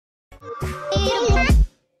Empty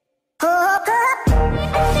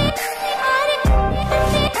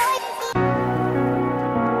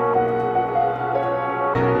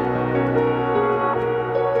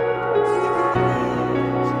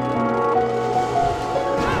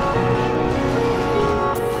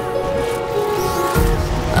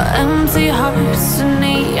hearts and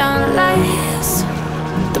neon lights,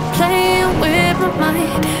 they're playing with my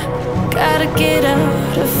mind. Gotta get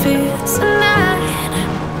out of here tonight.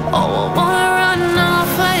 Oh, I wanna run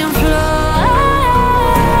off and fly,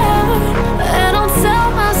 and I'll tell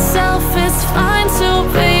myself it's fine to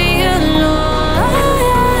be alone,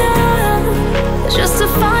 just to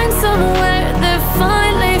find somewhere that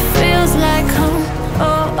finally feels like home.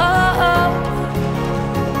 Oh, oh, oh.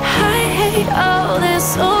 I hate all this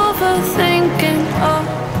overthinking. Oh,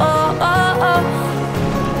 oh, oh, oh.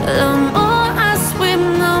 The more I swim,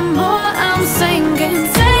 the more I'm sinking.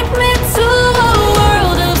 Take me to a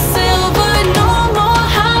world of silver. No more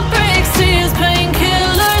heartbreaks, tears,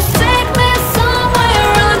 painkillers. Take me somewhere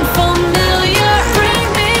unfamiliar. Bring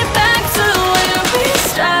me back to where we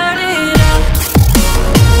started out.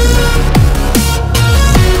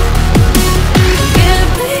 Get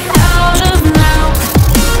me out of now,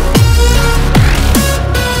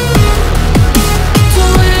 to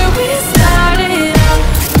where we started out.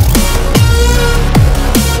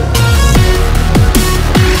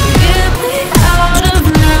 Get me out of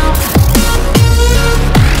now,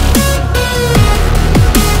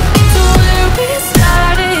 to where we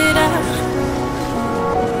started out.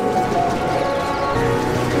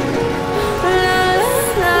 La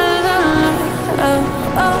la la la, oh,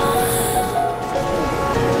 oh.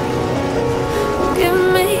 Get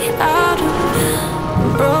me out of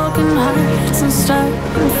broken hearts and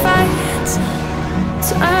starting fights,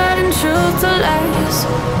 turning truth to lies.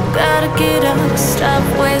 Gotta get up, stop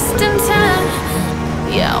wasting time.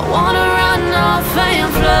 Yeah, I wanna run off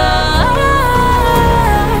and fly,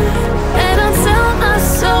 and I'll tell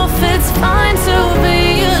myself it's fine to be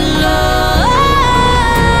alone,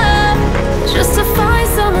 just to find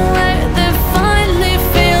somewhere that finally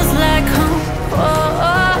feels like home. Oh,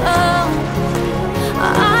 oh, oh.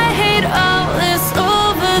 I hate all this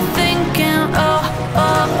overthinking. Oh,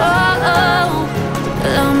 oh, oh, oh.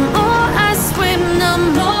 The more I swim, the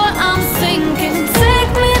more I'm sinking.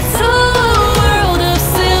 Take me to a world of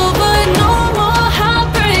silver. No more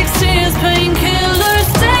heartbreaks, tears, painkillers.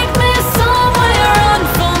 Take me somewhere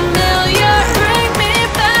unfamiliar. Bring me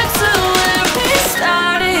back to where we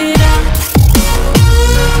started out.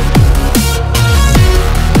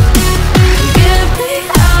 Get me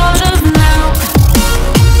out of now,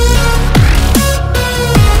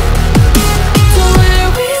 to where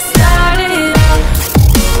we started out.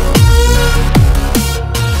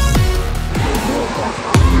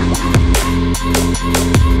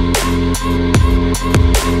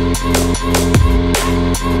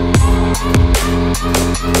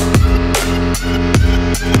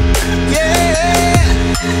 Yeah,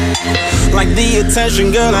 like the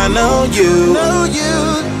attention, girl, I know you.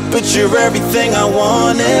 But you're everything I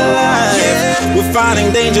want in life. We're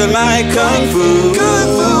fighting danger like kung fu.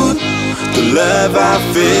 The love I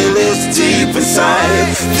feel is deep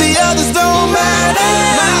inside. The others don't matter.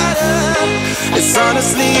 It's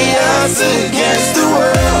honestly us against the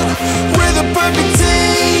world. We're the perfect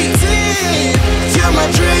team. You're my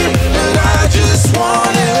dream, but I just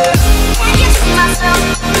want it. Can't get to myself,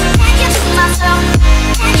 can't get to myself,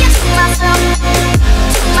 can't get to myself,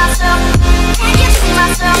 to myself, can't get to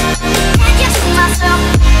myself, can't get to myself,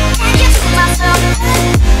 can't get to myself,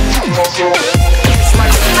 to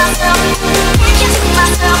myself, can't get to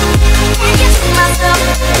myself, can't get to myself,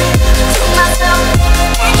 to myself,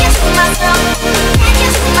 can't get to myself, can't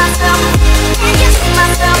get to myself, can't get to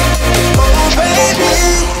myself. Oh baby,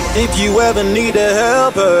 if you ever need a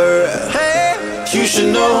helper, you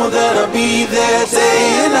should know that I'll be there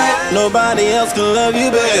day and night. Nobody else can love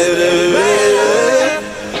you better.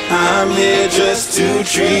 I'm here just to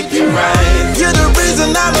treat you right. You're the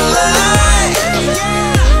reason I'm alive.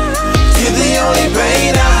 You're the only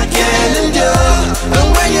pain I can endure.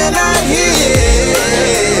 And when you're not here,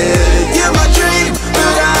 you're my dream,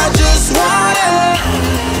 but I just want it.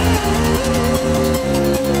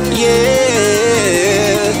 Yeah,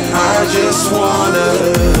 I just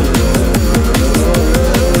wanna.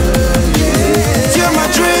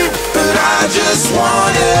 I just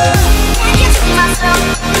want it. Can't get to myself,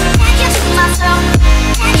 can't get to myself,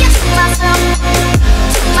 can't get to myself,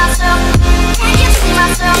 to myself, can't get to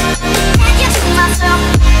myself, can't get to myself,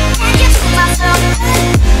 can't get to myself,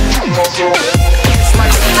 to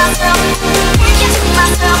myself.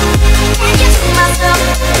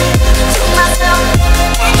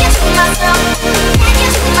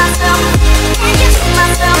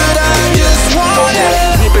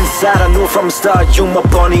 star, you my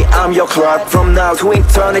bunny, I'm your Clark. From now to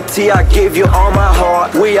eternity, I give you all my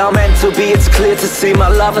heart. We are meant to be, it's clear to see. My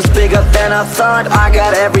love is bigger than I thought. I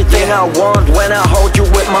got everything I want when I hold you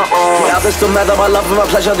with my arms. Now this don't matter, my love and my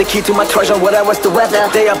pleasure, the key to my treasure. Whatever's the weather,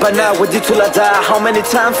 day up and out with you till I die. How many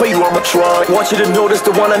times for you I'ma try? Want you to notice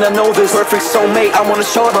the one and I know this perfect soulmate. I wanna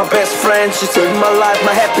show it my best friend. She saved my life,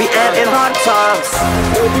 my happy end in hard times.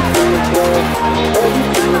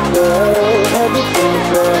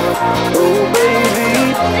 Oh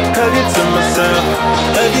baby, hug it to myself,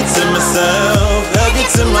 hug it to myself, hug it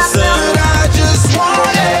to myself. I just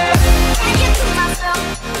want it. Take it to myself.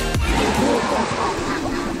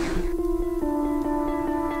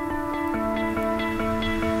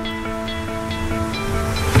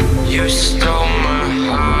 You stole my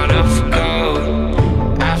heart of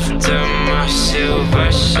gold after my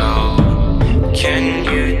silver soul. Can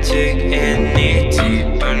you dig any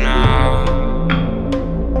deeper now?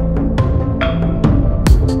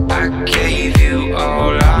 I gave you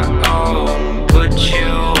all I own, put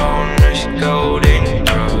you on this golden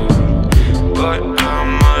road, but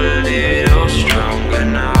I'm a little stronger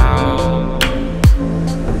now.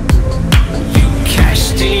 You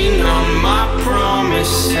cashed in on my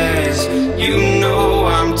promises, you know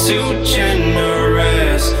I'm too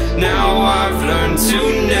generous. Now I've learned to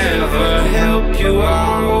never help you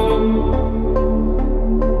out,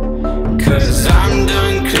 'cause I'm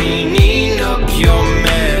done cleaning up your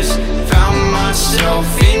mess. Found myself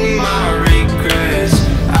in my regrets.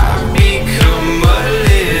 I've become a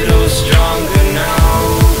little stronger now,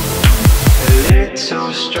 a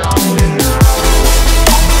little stronger now.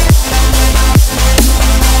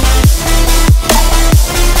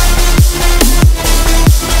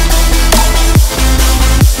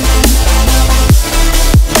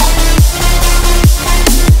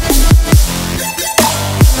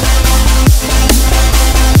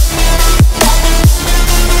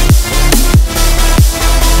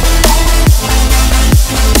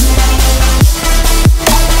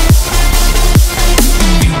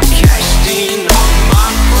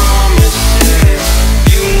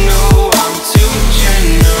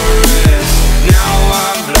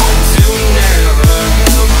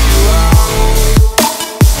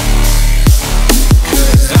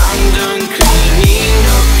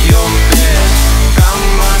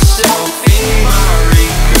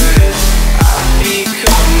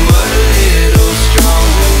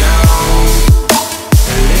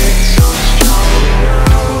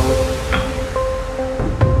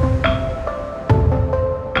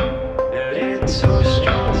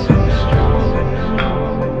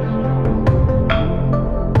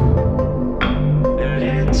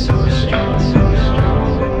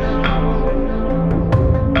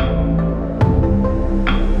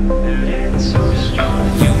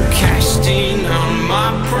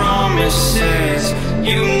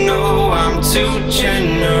 You know I'm too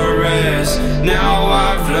generous. Now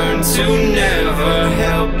I've learned to never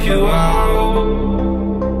help you out,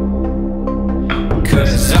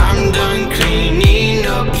 'cause I'm done cleaning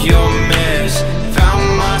up your mess. Found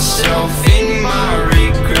myself in my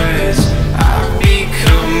regrets. I've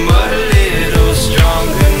become a little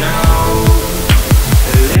stronger now,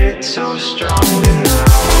 a little stronger now.